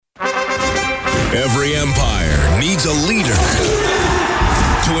Every empire needs a leader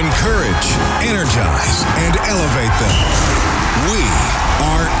to encourage, energize, and elevate them. We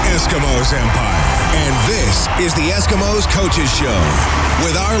are Eskimos Empire, and this is the Eskimos Coaches Show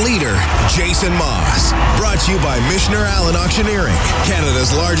with our leader, Jason Maas. Brought to you by Michener Allen Auctioneering,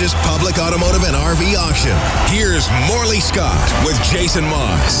 Canada's largest public automotive and RV auction. Here's Morley Scott with Jason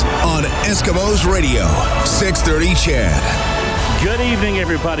Maas on Eskimos Radio, 630 CHED. Good evening,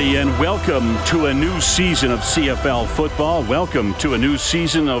 everybody, and welcome to a new season of CFL football. Welcome to a new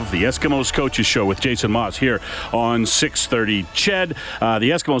season of the Eskimos Coaches Show with Jason Maas here on 630 CHED.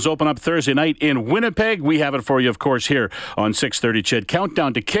 The Eskimos open up Thursday night in Winnipeg. We have it for you, of course, here on 630 CHED.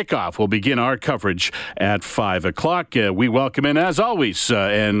 Countdown to kickoff. We'll begin our coverage at 5 o'clock. We welcome in, as always,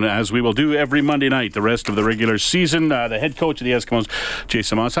 and as we will do every Monday night, the rest of the regular season, the head coach of the Eskimos,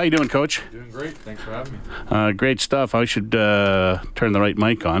 Jason Maas. How you doing, Coach? Doing great. Thanks for having me. Great stuff. I should turn the right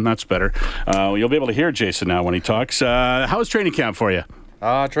mic on. That's better. You'll be able to hear Jason now when he talks. How's training camp for you?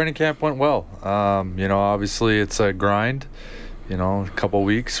 Training camp went well. Obviously it's a grind, a couple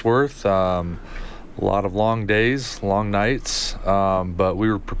weeks worth. A lot of long days, long nights, but we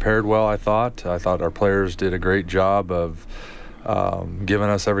were prepared well, I thought. I thought our players did a great job of giving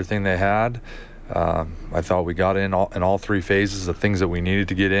us everything they had. I thought we got in all three phases, the things that we needed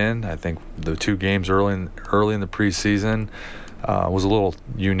to get in. I think the two games early in the preseason was a little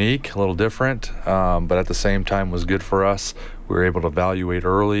unique, a little different, but at the same time was good for us. We were able to evaluate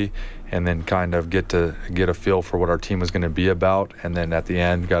early and then kind of get a feel for what our team was going to be about, and then at the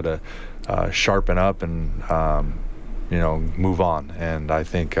end got to sharpen up and move on. And I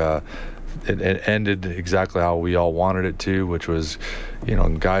think it ended exactly how we all wanted it to, which was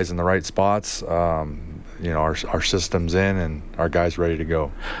guys in the right spots, our systems in and our guys ready to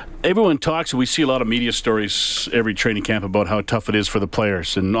go. Everyone talks, and we see a lot of media stories every training camp about how tough it is for the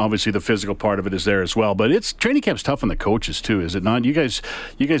players, and obviously the physical part of it is there as well. But training camp's tough on the coaches too, is it not? You guys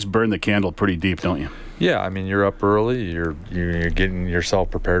burn the candle pretty deep, don't you? Yeah, you're up early. You're getting yourself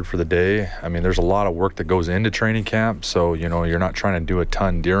prepared for the day. There's a lot of work that goes into training camp, so you're not trying to do a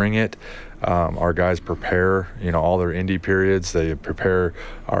ton during it. Our guys prepare, all their indie periods. They prepare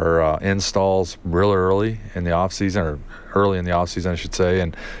our installs real early in the off season, or early in the off season, I should say,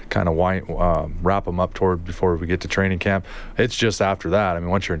 and kind of wrap them up before we get to training camp. It's just after that.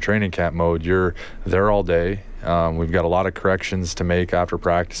 Once you're in training camp mode, you're there all day. We've got a lot of corrections to make after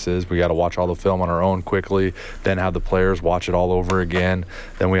practices. We got to watch all the film on our own quickly, then have the players watch it all over again.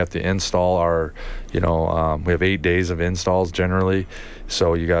 Then we have to install our, we have 8 days of installs generally.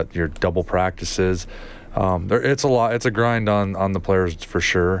 So you got your double practices. It's a lot. It's a grind on the players for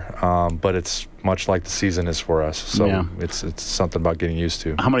sure. But it's much like the season is for us. So yeah. It's something about getting used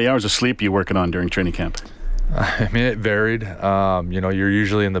to. How many hours of sleep are you working on during training camp? It varied. You're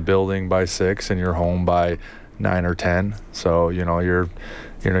usually in the building by 6 and you're home by 9 or 10. So you're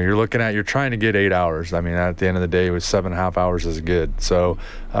trying to get 8 hours. At the end of the day, it was 7.5 hours is good. So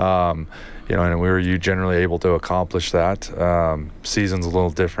and we were generally able to accomplish that. Season's a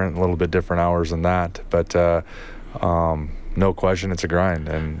little bit different hours than that, but no question, it's a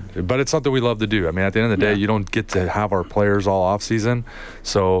grind, but it's something we love to do. At the end of the day, you don't get to have our players all off season,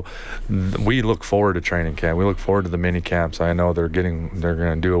 so we look forward to training camp. We look forward to the mini camps. I know they're going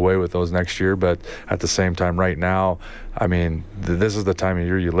to do away with those next year, but at the same time, right now, this is the time of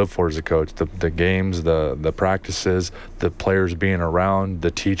year you live for as a coach. The games, the practices, the players being around,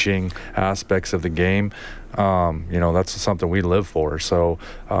 the teaching aspects of the game. That's something we live for. So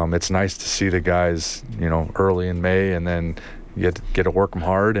it's nice to see the guys, early in May, and then get to work them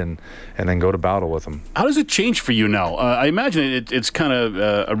hard and then go to battle with them. How does it change for you now? I imagine it's kind of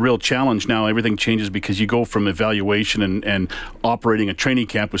a real challenge now. Everything changes because you go from evaluation and operating a training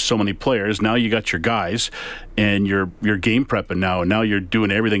camp with so many players. Now you got your guys and you're game prepping now, and now you're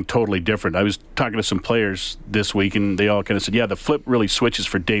doing everything totally different. I was talking to some players this week, and they all kind of said, the flip really switches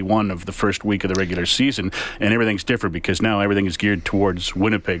for day one of the first week of the regular season, and everything's different because now everything is geared towards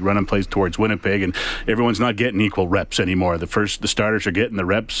Winnipeg, running plays towards Winnipeg, and everyone's not getting equal reps anymore. The starters are getting the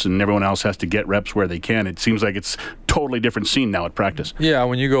reps, and everyone else has to get reps where they can. It seems like it's totally different scene now at practice. Yeah,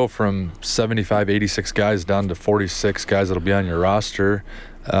 when you go from 75, 86 guys down to 46 guys that'll be on your roster,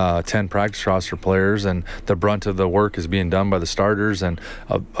 10 practice roster players, and the brunt of the work is being done by the starters, and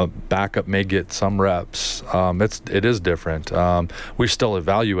a backup may get some reps. It is different. We're still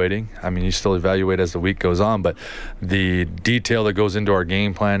evaluating. You still evaluate as the week goes on, but the detail that goes into our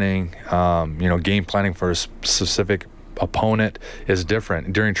game planning, game planning for a specific opponent is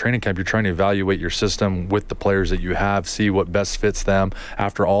different. During training camp, you're trying to evaluate your system with the players that you have, see what best fits them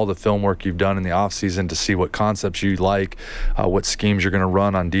after all the film work you've done in the off season to see what concepts you like, what schemes you're going to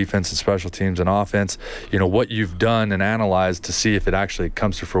run on defense and special teams and offense, what you've done and analyzed to see if it actually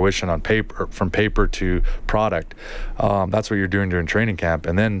comes to fruition on paper, from paper to product. That's what you're doing during training camp.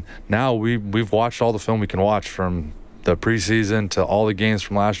 And then now we've watched all the film we can watch from the preseason to all the games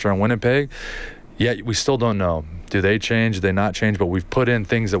from last year in Winnipeg. Yet we still don't know. Do they change? Do they not change? But we've put in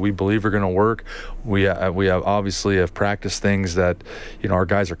things that we believe are going to work. We have obviously practiced things that our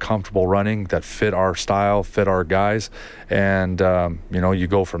guys are comfortable running, that fit our style, fit our guys, and you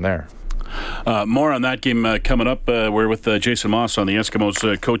go from there. More on that game coming up. We're with Jason Maas on the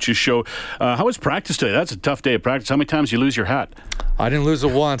Eskimos Coaches Show. How was practice today? That's a tough day of practice. How many times did you lose your hat? I didn't lose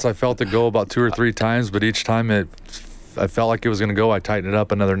it once. I felt it go about 2 or 3 times, but each time I felt like it was going to go, I tightened it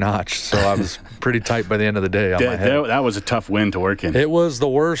up another notch. So I was pretty tight by the end of the day on my head. That was a tough win to work in. It was the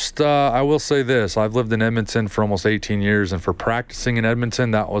worst. I will say this. I've lived in Edmonton for almost 18 years, and for practicing in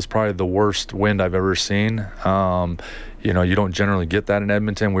Edmonton, that was probably the worst wind I've ever seen. You don't generally get that in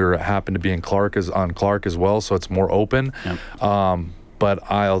Edmonton. We happened to be on Clark as well, so it's more open. Yep.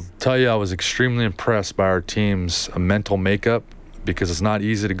 But I'll tell you, I was extremely impressed by our team's mental makeup, because it's not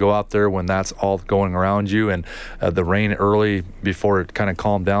easy to go out there when that's all going around you, and the rain early before it kind of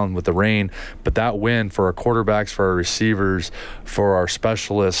calmed down with the rain. But that win for our quarterbacks, for our receivers, for our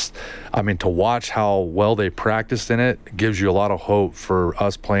specialists, to watch how well they practiced in it gives you a lot of hope for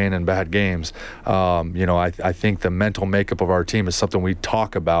us playing in bad games. I think the mental makeup of our team is something we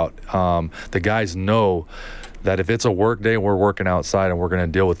talk about. The guys know that if it's a work day, we're working outside and we're going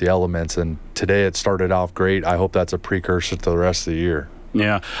to deal with the elements. And today it started off great. I hope that's a precursor to the rest of the year.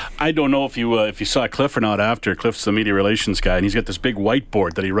 Yeah, I don't know if you saw Cliff or not after. Cliff's the media relations guy, and he's got this big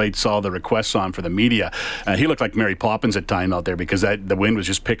whiteboard that he writes all the requests on for the media. He looked like Mary Poppins at time out there, because the wind was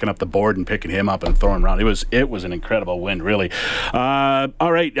just picking up the board and picking him up and throwing him around. It was an incredible wind, really.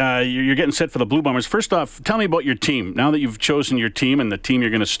 All right, you're getting set for the Blue Bombers. First off, tell me about your team. Now that you've chosen your team and the team you're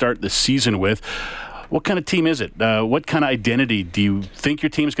going to start the season with, what kind of team is it? What kind of identity do you think your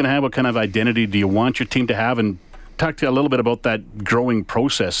team's going to have? What kind of identity do you want your team to have? And talk to you a little bit about that growing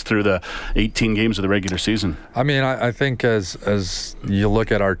process through the 18 games of the regular season. I think as you look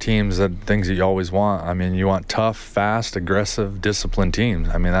at our teams, the things that you always want. You want tough, fast, aggressive, disciplined teams.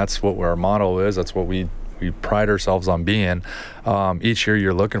 That's what our motto is. That's what we pride ourselves on being. Each year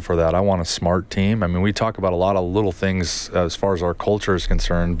you're looking for that. I want a smart team. We talk about a lot of little things as far as our culture is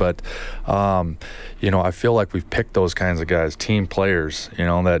concerned, but I feel like we've picked those kinds of guys, team players,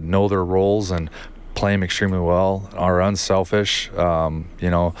 that know their roles and play them extremely well, are unselfish,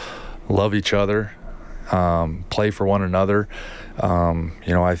 love each other, play for one another.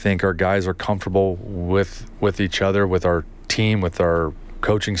 I think our guys are comfortable with each other, with our team, with our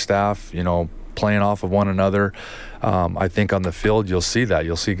coaching staff, playing off of one another. I think on the field you'll see that.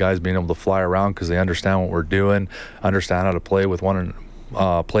 You'll see guys being able to fly around because they understand what we're doing, understand how to play with one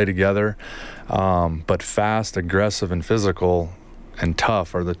and play together. But fast, aggressive, and physical and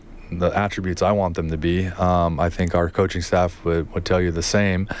tough are the attributes I want them to be. I think our coaching staff would tell you the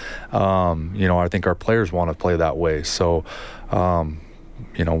same. I think our players want to play that way. So,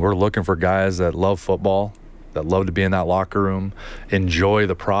 we're looking for guys that love football, that love to be in that locker room, enjoy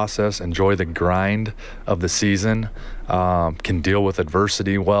the process, enjoy the grind of the season, can deal with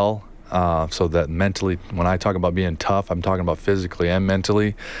adversity well, so that mentally, when I talk about being tough, I'm talking about physically and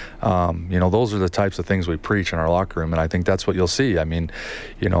mentally. Those are the types of things we preach in our locker room, and I think that's what you'll see.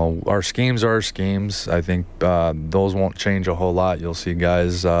 Our schemes are our schemes. I think those won't change a whole lot. You'll see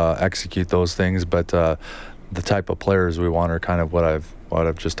guys execute those things, but the type of players we want are kind of what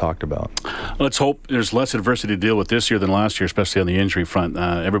I've just talked about. Let's hope there's less adversity to deal with this year than last year, especially on the injury front.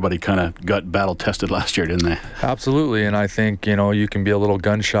 Everybody kind of got battle tested last year, didn't they? Absolutely, and I think you can be a little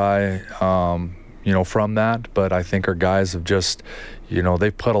gun shy from that, but I think our guys have just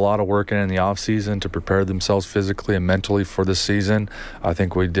they've put a lot of work in the off season to prepare themselves physically and mentally for this season. I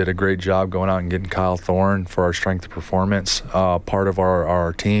think we did a great job going out and getting Kyle Thorne for our strength of performance part of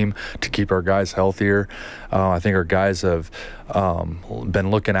our team to keep our guys healthier. I think our guys have been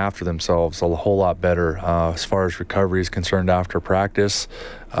looking after themselves a whole lot better as far as recovery is concerned after practice.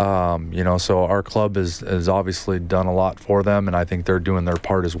 So our club has obviously done a lot for them, and I think they're doing their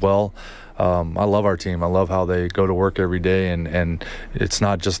part as well. I love our team. I love how they go to work every day, and it's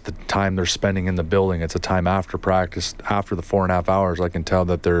not just the time they're spending in the building. It's a time after practice, after the 4.5 hours. I can tell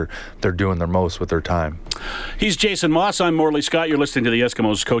that they're doing their most with their time. He's Jason Maas. I'm Morley Scott. You're listening to the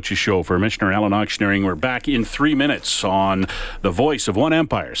Eskimos Coaches Show for Michener Allen Auctioneering. We're back in 3 minutes on the voice of One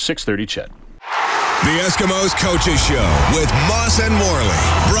Empire, 630 CHED. The Eskimos Coaches Show with Moss and Morley.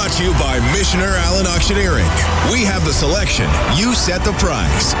 Brought to you by Missioner Allen Auctioneering. We have the selection. You set the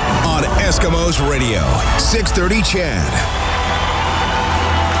price. On Eskimos Radio, 630 CHED.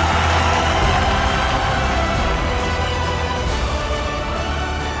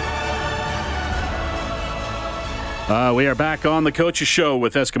 We are back on the Coaches Show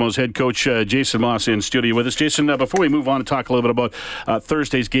with Eskimos head coach Jason Moss in studio with us. Jason, before we move on to talk a little bit about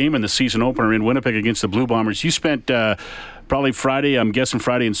Thursday's game and the season opener in Winnipeg against the Blue Bombers, you spent probably Friday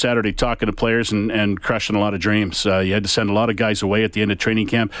and Saturday talking to players and crushing a lot of dreams. You had to send a lot of guys away at the end of training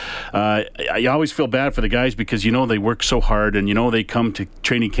camp. I always feel bad for the guys because you know they work so hard and you know they come to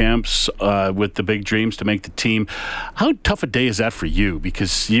training camps with the big dreams to make the team. How tough a day is that for you?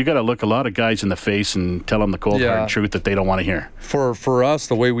 Because you got to look a lot of guys in the face and tell them the cold hard truth that they don't want to hear. For us,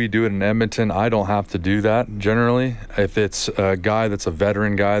 the way we do it in Edmonton, I don't have to do that generally. If it's a guy that's a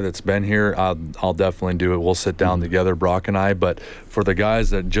veteran guy that's been here, I'll definitely do it. We'll sit down together, Brock and I. But for the guys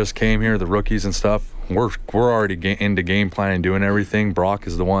that just came here, the rookies and stuff, we're already into game planning, doing everything. Brock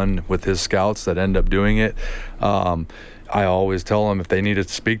is the one with his scouts that end up doing it. I always tell them if they need to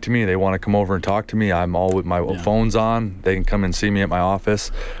speak to me, they want to come over and talk to me, I'm all with my phone's on. They can come and see me at my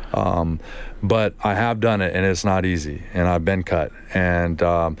office. But I have done it, and it's not easy, and I've been cut. And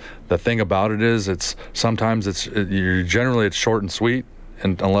the thing about it is, sometimes it's short and sweet.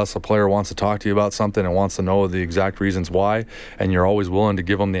 And unless a player wants to talk to you about something and wants to know the exact reasons why, and you're always willing to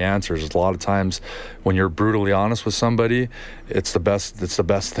give them the answers. A lot of times when you're brutally honest with somebody, it's the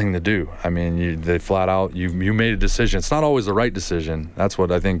best thing to do. I mean, they flat out, you made a decision. It's not always the right decision. That's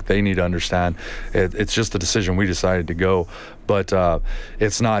what I think they need to understand. It's just a decision we decided to go. But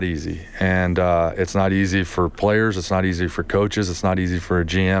it's not easy. And it's not easy for players. It's not easy for coaches. It's not easy for a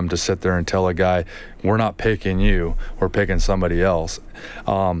GM to sit there and tell a guy, we're not picking you, we're picking somebody else.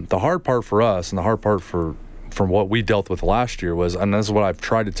 The hard part for us and the hard part from what we dealt with last year was, and this is what I've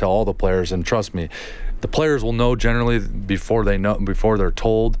tried to tell all the players, and trust me, the players will know generally before they're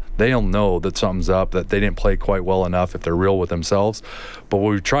told. They'll know that something's up, that they didn't play quite well enough if they're real with themselves. But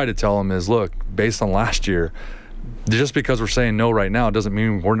what we try to tell them is, look, based on last year, just because we're saying no right now doesn't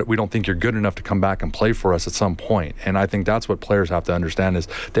mean we don't think you're good enough to come back and play for us at some point. And I think that's what players have to understand is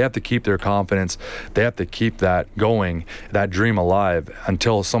they have to keep their confidence. They have to keep that going, that dream alive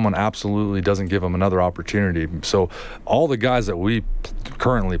until someone absolutely doesn't give them another opportunity. So all the guys that we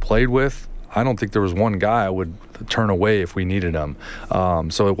currently played with, I don't think there was one guy I would turn away if we needed him.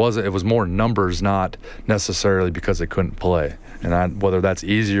 So it was more numbers, not necessarily because they couldn't play. And whether that's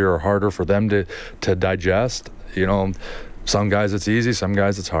easier or harder for them to digest, some guys it's easy, some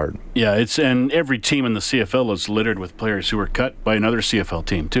guys it's hard. Yeah, and every team in the CFL is littered with players who were cut by another CFL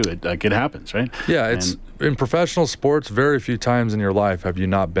team too. It happens, right? Yeah, in professional sports, very few times in your life have you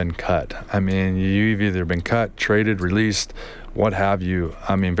not been cut. I mean, you've either been cut, traded, released, what have you.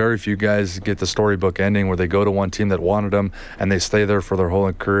 I mean, very few guys get the storybook ending where they go to one team that wanted them and they stay there for their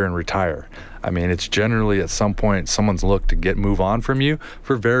whole career and retire. I mean, it's generally at some point someone's looked to move on from you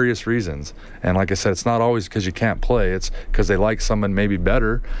for various reasons. And like I said, it's not always because you can't play. It's because they like someone maybe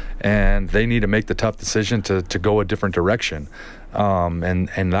better and they need to make the tough decision to go a different direction.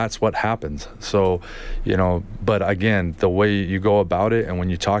 And that's what happens. So, but again, the way you go about it and when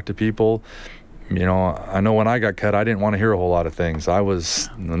you talk to people, I know when I got cut, I didn't want to hear a whole lot of things.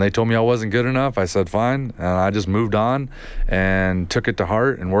 When they told me I wasn't good enough, I said, fine. And I just moved on and took it to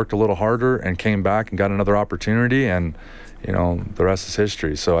heart and worked a little harder and came back and got another opportunity. And, the rest is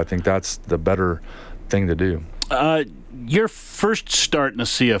history. So I think that's the better thing to do. Your first start in the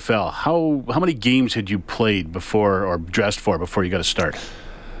CFL, how many games had you played before or dressed for before you got a start?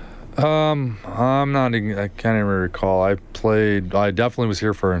 I can't even recall. I definitely was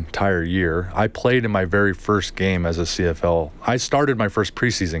here for an entire year. I played in my very first game as a CFL. I started my first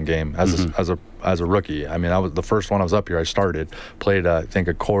preseason game as a rookie. I mean, that was the first one I was up here. I played I think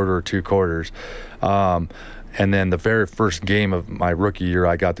a quarter or 2 quarters. And then the very first game of my rookie year,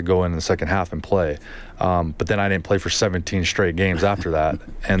 I got to go in the second half and play. But then I didn't play for 17 straight games after that.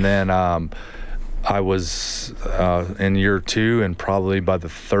 And then I was in year 2, and probably by the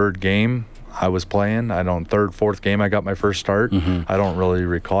 3rd game I was playing. 3rd, 4th game I got my first start. I don't really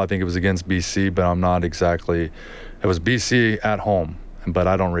recall. I think it was against BC, but I'm not exactly. It was BC at home. but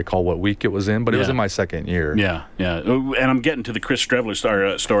I don't recall what week it was in, but it was in my second year. Yeah. And I'm getting to the Chris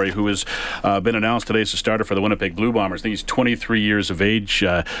Streveler story, who has been announced today as a starter for the Winnipeg Blue Bombers. I think he's 23 years of age.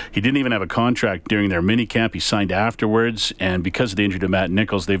 He didn't even have a contract during their minicamp. He signed afterwards, and because of the injury to Matt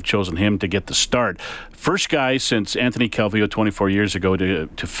Nichols, they've chosen him to get the start. First guy since Anthony Calvillo 24 years ago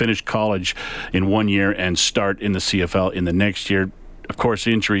to finish college in 1 year and start in the CFL in the next year. of course,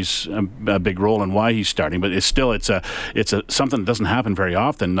 injuries a big role in why he's starting, but it's something that doesn't happen very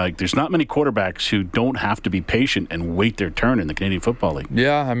often. Like, there's not many quarterbacks who don't have to be patient and wait their turn in the Canadian Football League.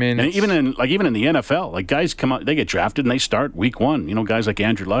 Yeah, I mean, and even in the NFL, like, guys come out, they get drafted and they start week one. You know, guys like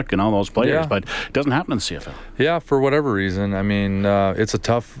Andrew Luck and all those players, but it doesn't happen in the CFL. Yeah, for whatever reason. I mean, it's a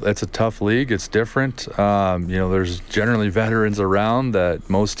tough league. It's different. There's generally veterans around that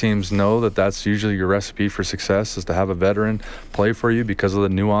most teams know that's usually your recipe for success, is to have a veteran play for you because of the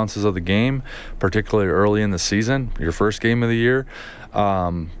nuances of the game, particularly early in the season, your first game of the year.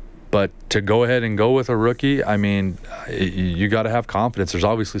 But to go ahead and go with a rookie, I mean, you got to have confidence. There's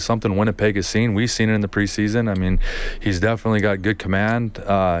obviously something Winnipeg has seen. We've seen it in the preseason. I mean, he's definitely got good command.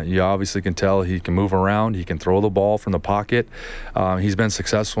 You obviously can tell he can move around. He can throw the ball from the pocket. He's been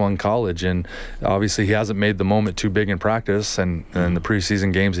successful in college, and obviously he hasn't made the moment too big in practice. And in the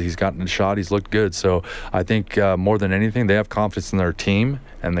preseason games that he's gotten a shot, he's looked good. So I think more than anything, they have confidence in their team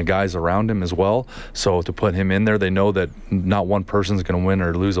and the guys around him as well. So to put him in there, they know that not one person's going to win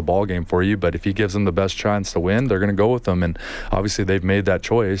or lose a ball game for you, but if he gives them the best chance to win, they're going to go with them. And obviously they've made that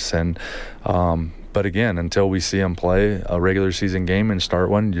choice. And but again, until we see him play a regular season game and start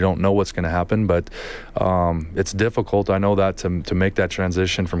one, you don't know what's going to happen. But it's difficult. I know that to make that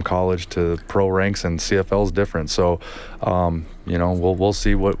transition from college to pro ranks, and CFL is different. So we'll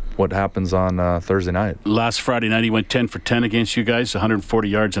see what happens on Thursday night. Last Friday night, he went 10 for 10 against you guys, 140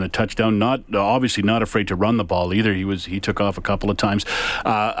 yards and a touchdown. Obviously not afraid to run the ball either. He took off a couple of times.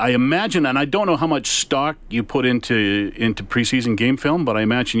 I imagine, and I don't know how much stock you put into preseason game film, but I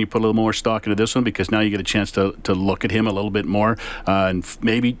imagine you put a little more stock into this one, because now you get a chance to look at him a little bit more and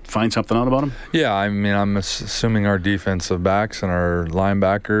maybe find something out about him. Yeah, I mean, I'm assuming our defensive backs and our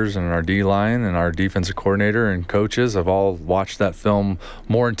linebackers and our D-line and our defensive coordinator and coaches have all watched that film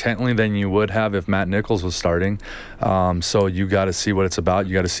more intently than you would have if Matt Nichols was starting. So you got to see what it's about.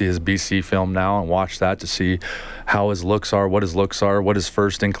 You got to see his BC film now and watch that to see how his looks are, what his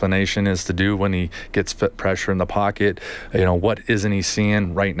first inclination is to do when he gets pressure in the pocket. What isn't he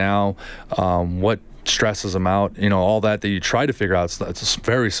seeing right now? What stresses him out? All that you try to figure out. It's a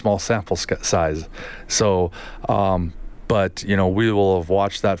very small sample size. So, but we will have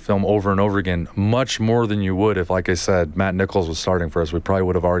watched that film over and over again, much more than you would if, like I said, Matt Nichols was starting for us. We probably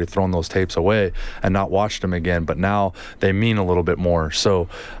would have already thrown those tapes away and not watched them again. But now they mean a little bit more. So,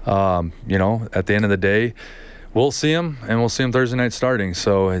 at the end of the day, we'll see him, and we'll see him Thursday night starting.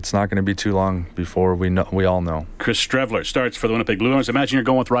 So it's not going to be too long before we all know. Chris Streveler starts for the Winnipeg Blue Bombers. Imagine you're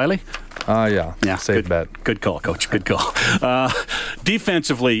going with Riley. Yeah. Safe bet. Good call, Coach. Good call.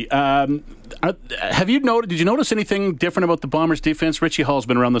 Defensively, did you notice anything different about the Bombers' defense? Richie Hall's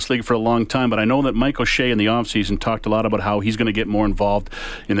been around this league for a long time, but I know that Mike O'Shea in the offseason talked a lot about how he's going to get more involved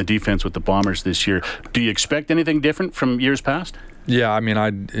in the defense with the Bombers this year. Do you expect anything different from years past? Yeah, I mean,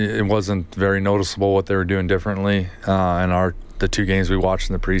 it wasn't very noticeable what they were doing differently in the two games we watched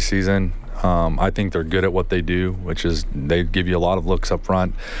in the preseason. I think they're good at what they do, which is they give you a lot of looks up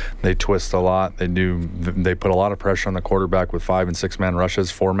front. They twist a lot. They put a lot of pressure on the quarterback with 5- and 6-man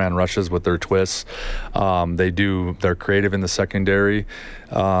rushes, 4-man rushes with their twists. They're creative in the secondary.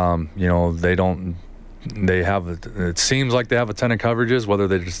 It seems like they have a ton of coverages, whether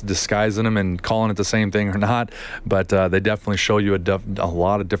they're just disguising them and calling it the same thing or not, but they definitely show you a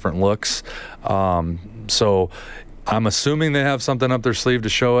lot of different looks. So I'm assuming they have something up their sleeve to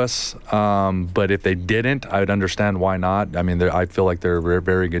show us, but if they didn't, I would understand why not. I mean, I feel like they're a very,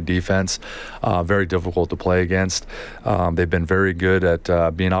 very good defense, very difficult to play against. They've been very good at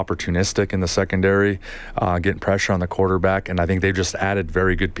being opportunistic in the secondary, getting pressure on the quarterback, and I think they've just added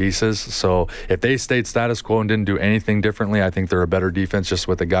very good pieces. So if they stayed status quo and didn't do anything differently, I think they're a better defense just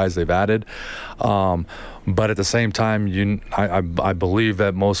with the guys they've added. But at the same time, I believe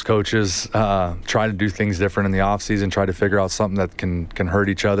that most coaches try to do things different in the offseason, try to figure out something that can hurt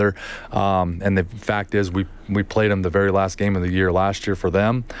each other. And the fact is, we played them the very last game of the year last year for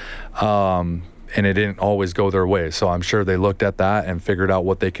them. And it didn't always go their way. So I'm sure they looked at that and figured out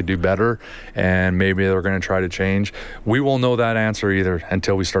what they could do better, and maybe they're going to try to change. We won't know that answer either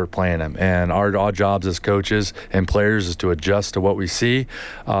until we start playing them. And our jobs as coaches and players is to adjust to what we see,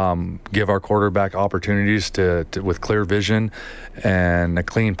 give our quarterback opportunities to with clear vision and a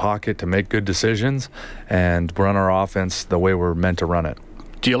clean pocket to make good decisions, and run our offense the way we're meant to run it.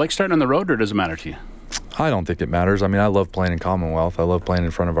 Do you like starting on the road, or does it matter to you? I don't think it matters. I mean, I love playing in Commonwealth. I love playing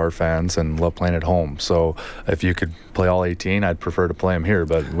in front of our fans and love playing at home. So if you could play all 18, I'd prefer to play them here.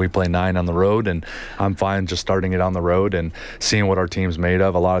 But we play 9 on the road, and I'm fine just starting it on the road and seeing what our team's made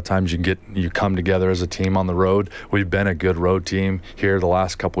of. A lot of times you come together as a team on the road. We've been a good road team here the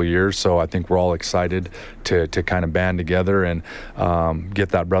last couple of years, so I think we're all excited to kind of band together and get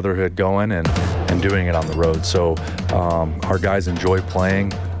that brotherhood going and doing it on the road. So our guys enjoy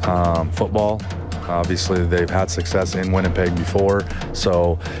playing football. Obviously, they've had success in Winnipeg before,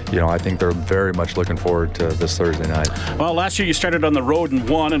 so I think they're very much looking forward to this Thursday night. Well, last year you started on the road and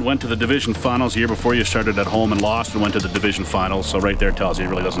won and went to the division finals. The year before you started at home and lost and went to the division finals. So right there tells you it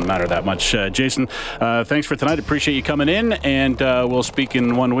really doesn't matter that much. Jason, thanks for tonight. Appreciate you coming in, and we'll speak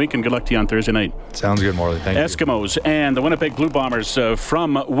in 1 week. And good luck to you on Thursday night. Sounds good, Morley. Thank you. Eskimos and the Winnipeg Blue Bombers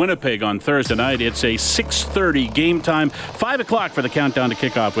from Winnipeg on Thursday night. It's a 6:30 game time, 5 o'clock for the countdown to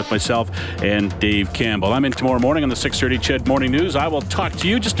kickoff with myself and Dave Campbell. I'm in tomorrow morning on the 6:30 CHED Morning News. I will talk to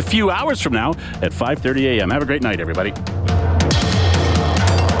you just a few hours from now at 5:30 a.m. Have a great night, everybody.